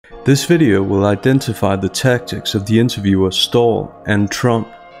This video will identify the tactics of the interviewer Stahl and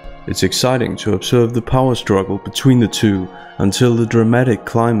Trump. It's exciting to observe the power struggle between the two until the dramatic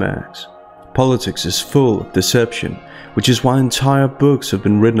climax. Politics is full of deception, which is why entire books have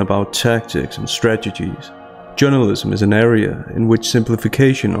been written about tactics and strategies. Journalism is an area in which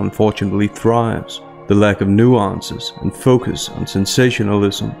simplification unfortunately thrives. The lack of nuances and focus on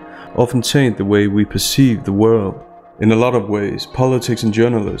sensationalism often taint the way we perceive the world. In a lot of ways, politics and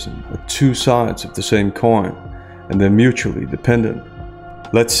journalism are two sides of the same coin, and they're mutually dependent.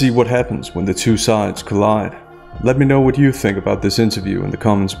 Let's see what happens when the two sides collide. Let me know what you think about this interview in the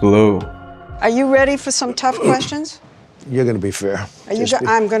comments below. Are you ready for some tough questions? You're going to be fair.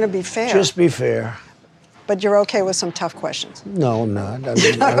 I'm going to be fair. Just be fair. But you're okay with some tough questions? No, I'm not.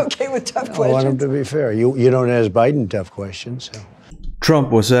 You're not okay with tough questions? I want him to be fair. You don't ask Biden tough questions. So.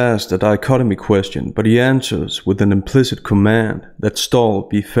 Trump was asked a dichotomy question, but he answers with an implicit command that Stahl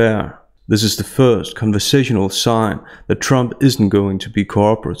be fair. This is the first conversational sign that Trump isn't going to be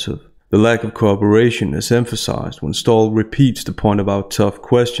cooperative. The lack of cooperation is emphasized when Stahl repeats the point about tough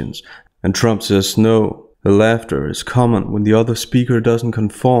questions, and Trump says no. The laughter is common when the other speaker doesn't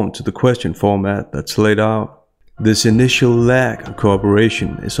conform to the question format that's laid out. This initial lack of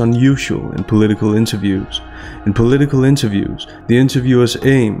cooperation is unusual in political interviews. In political interviews, the interviewer's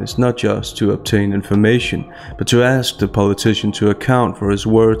aim is not just to obtain information, but to ask the politician to account for his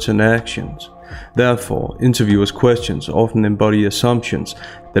words and actions. Therefore, interviewers' questions often embody assumptions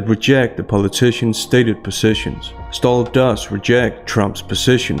that reject the politician's stated positions. Stahl does reject Trump's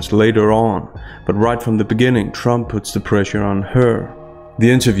positions later on, but right from the beginning, Trump puts the pressure on her. The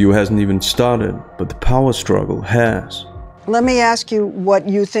interview hasn't even started, but the power struggle has. Let me ask you what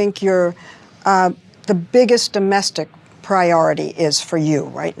you think the biggest domestic priority is for you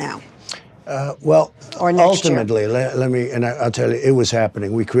right now. Well, or next ultimately, I'll tell you, it was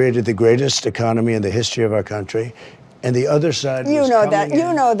happening. We created the greatest economy in the history of our country, and the other side was coming in.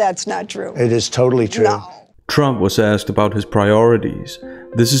 You know that's not true. It is totally true. No. Trump was asked about his priorities.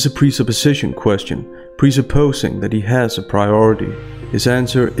 This is a presupposition question, presupposing that he has a priority. His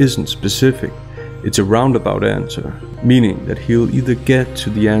answer isn't specific. It's a roundabout answer, meaning that he'll either get to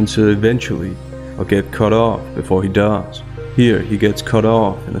the answer eventually or get cut off before he does. Here he gets cut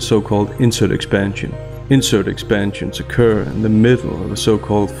off in a so-called insert expansion. Insert expansions occur in the middle of a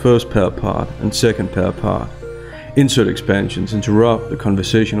so-called first pair part and second pair part. Insert expansions interrupt the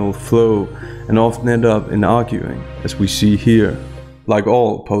conversational flow and often end up in arguing, as we see here. Like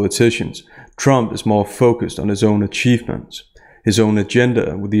all politicians, Trump is more focused on his own achievements, his own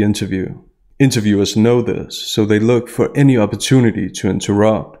agenda with the interview. Interviewers know this, so they look for any opportunity to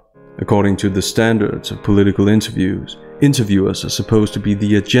interrupt. According to the standards of political interviews, interviewers are supposed to be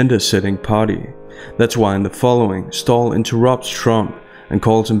the agenda-setting party. That's why in the following, Stahl interrupts Trump and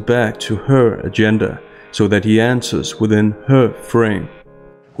calls him back to her agenda, so that he answers within her frame.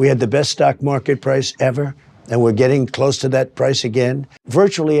 We had the best stock market price ever, and we're getting close to that price again.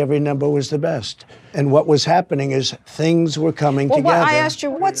 Virtually every number was the best. And what was happening is things were coming together. Well, I asked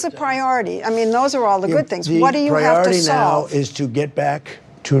you, what's the priority? I mean, those are all the good things. What do you have to solve? The priority now is to get back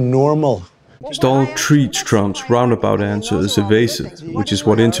to normal. Stahl treats Trump's roundabout answer as evasive, which is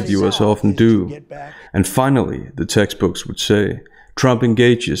what interviewers often do. And finally, the textbooks would say, Trump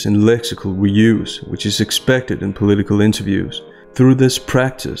engages in lexical reuse, which is expected in political interviews. Through this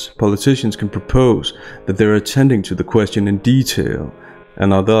practice, politicians can propose that they're attending to the question in detail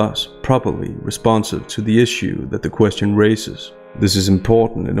and are thus properly responsive to the issue that the question raises. This is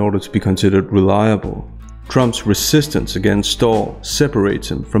important in order to be considered reliable. Trump's resistance against Stahl separates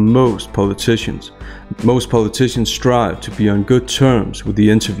him from most politicians. Most politicians strive to be on good terms with the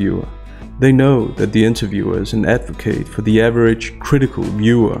interviewer. They know that the interviewer is an advocate for the average critical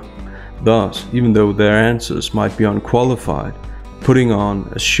viewer. Thus, even though their answers might be unqualified, putting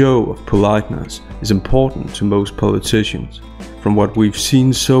on a show of politeness is important to most politicians. From what we've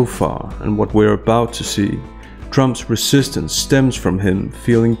seen so far and what we're about to see, Trump's resistance stems from him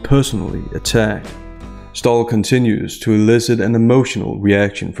feeling personally attacked. Stahl continues to elicit an emotional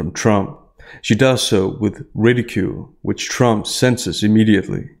reaction from Trump. She does so with ridicule, which Trump senses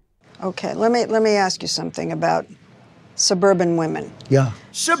immediately. Okay, let me ask you something about suburban women. Yeah.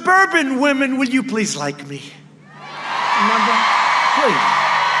 Suburban women, will you please like me? Remember?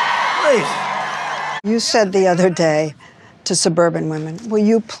 Please. You said the other day to suburban women, will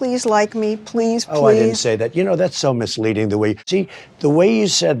you please like me, please, please? Oh, I didn't say that. You know, that's so misleading the way, see, the way you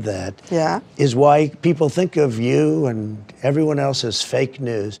said that is why people think of you and everyone else as fake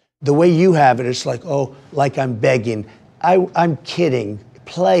news. The way you have it, it's like, oh, like I'm begging. I'm kidding.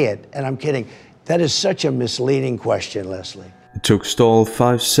 Play it, and I'm kidding. That is such a misleading question, Lesley. It took Stahl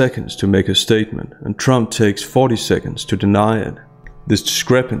 5 seconds to make a statement, and Trump takes 40 seconds to deny it. This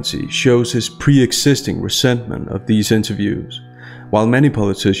discrepancy shows his pre-existing resentment of these interviews. While many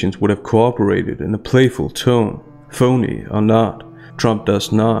politicians would have cooperated in a playful tone, phony or not, Trump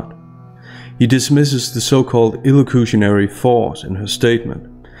does not. He dismisses the so-called illocutionary force in her statement.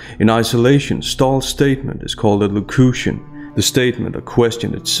 In isolation, Stahl's statement is called a locution, the statement or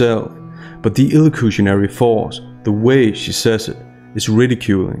question itself, but the illocutionary force, the way she says it, is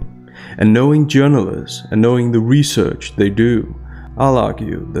ridiculing. And knowing journalists and knowing the research they do, I'll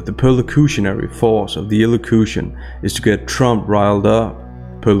argue that the perlocutionary force of the illocution is to get Trump riled up.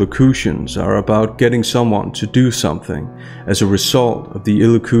 Perlocutions are about getting someone to do something as a result of the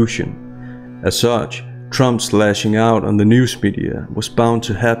illocution. As such, Trump's lashing out on the news media was bound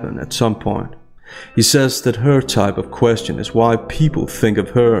to happen at some point. He says that her type of question is why people think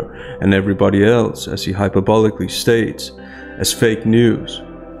of her and everybody else, as he hyperbolically states, as fake news.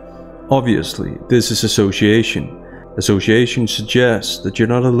 Obviously, this is association. Association suggests that you're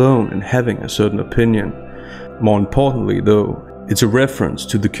not alone in having a certain opinion. More importantly though, it's a reference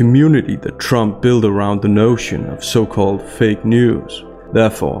to the community that Trump built around the notion of so-called fake news.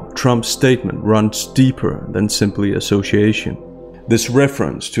 Therefore, Trump's statement runs deeper than simply association. This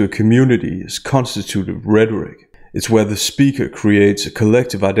reference to a community is constitutive rhetoric. It's where the speaker creates a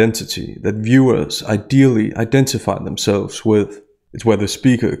collective identity that viewers ideally identify themselves with. It's where the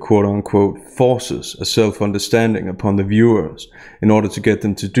speaker, quote-unquote, forces a self-understanding upon the viewers in order to get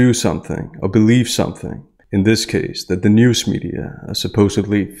them to do something or believe something. In this case, that the news media are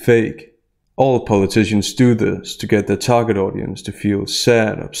supposedly fake. All politicians do this to get their target audience to feel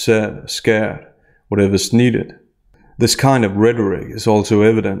sad, upset, or scared, whatever's needed. This kind of rhetoric is also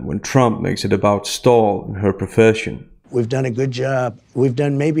evident when Trump makes it about Stahl and her profession. We've done a good job. We've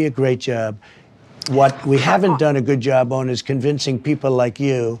done maybe a great job. What we haven't done a good job on is convincing people like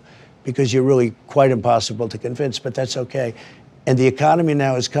you, because you're really quite impossible to convince, but that's okay. And the economy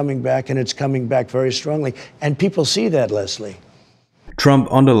now is coming back, and it's coming back very strongly. And people see that, Lesley. Trump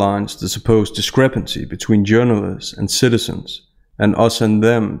underlines the supposed discrepancy between journalists and citizens, and us and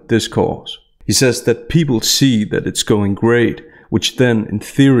them discourse. He says that people see that it's going great, which then, in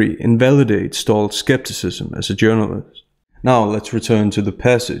theory, invalidates Stahl's skepticism as a journalist. Now let's return to the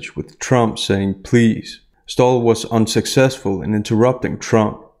passage with Trump saying please. Stahl was unsuccessful in interrupting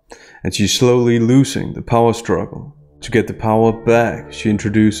Trump, and she's slowly losing the power struggle. To get the power back, she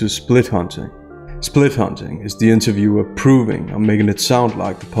introduces split hunting. Split hunting is the interviewer proving or making it sound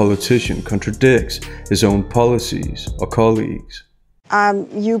like the politician contradicts his own policies or colleagues.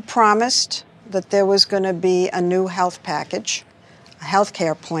 You promised that there was going to be a new health package, a health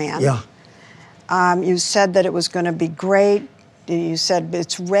care plan. Yeah. You said that it was going to be great. You said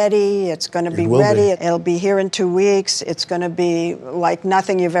it's ready, it's going to be ready. It'll be here in 2 weeks. It's going to be like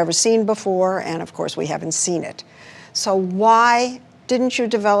nothing you've ever seen before. And of course, we haven't seen it. So why didn't you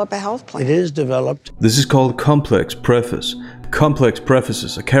develop a health plan? It is developed. This is called complex preface. Complex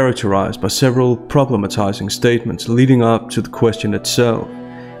prefaces are characterized by several problematizing statements leading up to the question itself.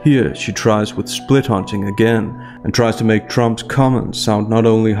 Here she tries with split hunting again and tries to make Trump's comments sound not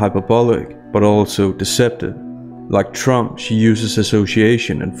only hyperbolic but also deceptive. Like Trump, she uses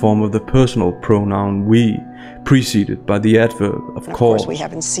association in form of the personal pronoun we, preceded by the adverb of course, we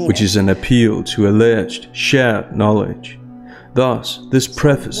haven't seen which is an appeal to alleged shared knowledge. Thus, this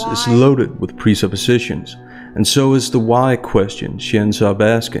preface is loaded with presuppositions, and so is the why question she ends up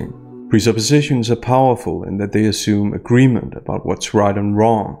asking. Presuppositions are powerful in that they assume agreement about what's right and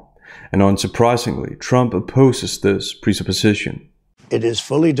wrong, and unsurprisingly, Trump opposes this presupposition. It is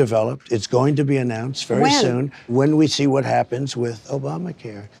fully developed. It's going to be announced very soon when we see what happens with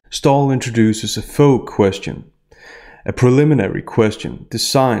Obamacare. Stahl introduces a faux question, a preliminary question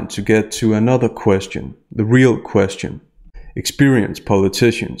designed to get to another question, the real question. Experienced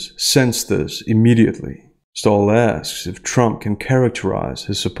politicians sense this immediately. Stahl asks if Trump can characterize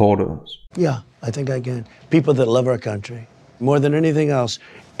his supporters. Yeah, I think I can. People that love our country more than anything else,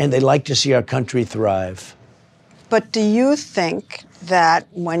 and they like to see our country thrive. But do you think that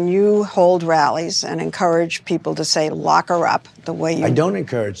when you hold rallies and encourage people to say, lock her up, the way you... I don't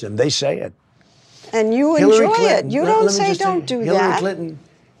encourage them. They say it. And you enjoy it. You don't say, don't do that. Hillary Clinton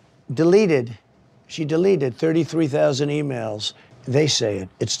deleted. She deleted 33,000 emails. They say it.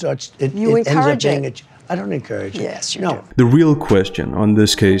 It starts... You encourage it. I don't encourage it. Yes, you do. The real question, on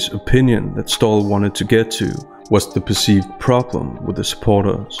this case opinion, that Stahl wanted to get to was the perceived problem with the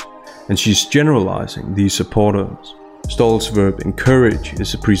supporters. And she's generalizing these supporters. Stahl's verb encourage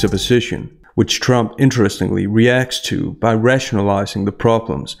is a presupposition, which Trump interestingly reacts to by rationalizing the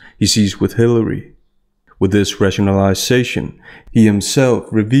problems he sees with Hillary. With this rationalization, he himself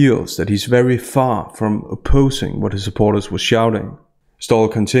reveals that he's very far from opposing what his supporters were shouting. Stahl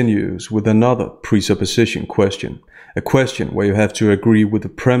continues with another presupposition question, a question where you have to agree with the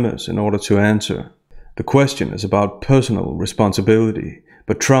premise in order to answer. The question is about personal responsibility,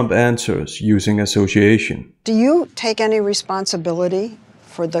 but Trump answers using association. Do you take any responsibility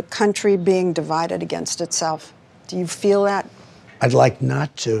for the country being divided against itself? Do you feel that? I'd like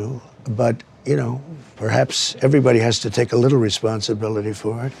not to, but, you know, perhaps everybody has to take a little responsibility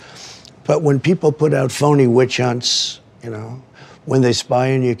for it. But when people put out phony witch hunts, you know, when they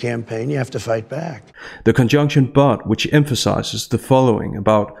spy on your campaign, you have to fight back. The conjunction but, which emphasizes the following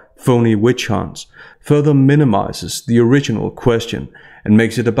about phony witch hunts, further minimizes the original question and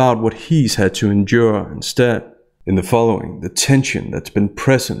makes it about what he's had to endure instead. In the following, the tension that's been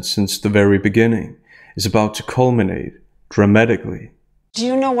present since the very beginning is about to culminate dramatically. Do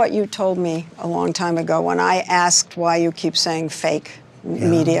you know what you told me a long time ago when I asked why you keep saying fake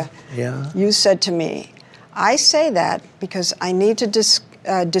media? Yeah. You said to me, I say that because I need to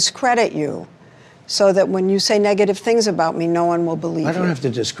discredit you so that when you say negative things about me, no one will believe you. I don't have to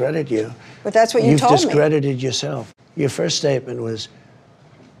discredit you. But that's what you told me. You've discredited yourself. Your first statement was,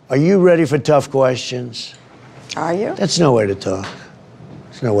 are you ready for tough questions? Are you? That's no way to talk.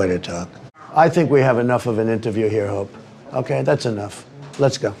 It's no way to talk. I think we have enough of an interview here, Hope. Okay, that's enough.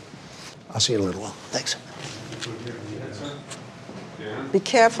 Let's go. I'll see you in a little while. Thanks. Be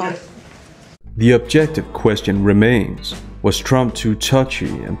careful. The objective question remains, was Trump too touchy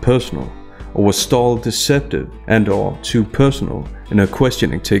and personal, or was Stahl deceptive and/or too personal in her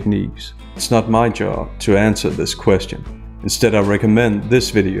questioning techniques? It's not my job to answer this question. Instead, I recommend this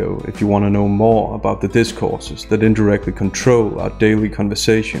video if you want to know more about the discourses that indirectly control our daily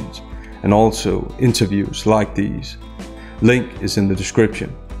conversations, and also interviews like these. Link is in the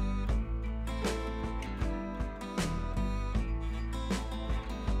description.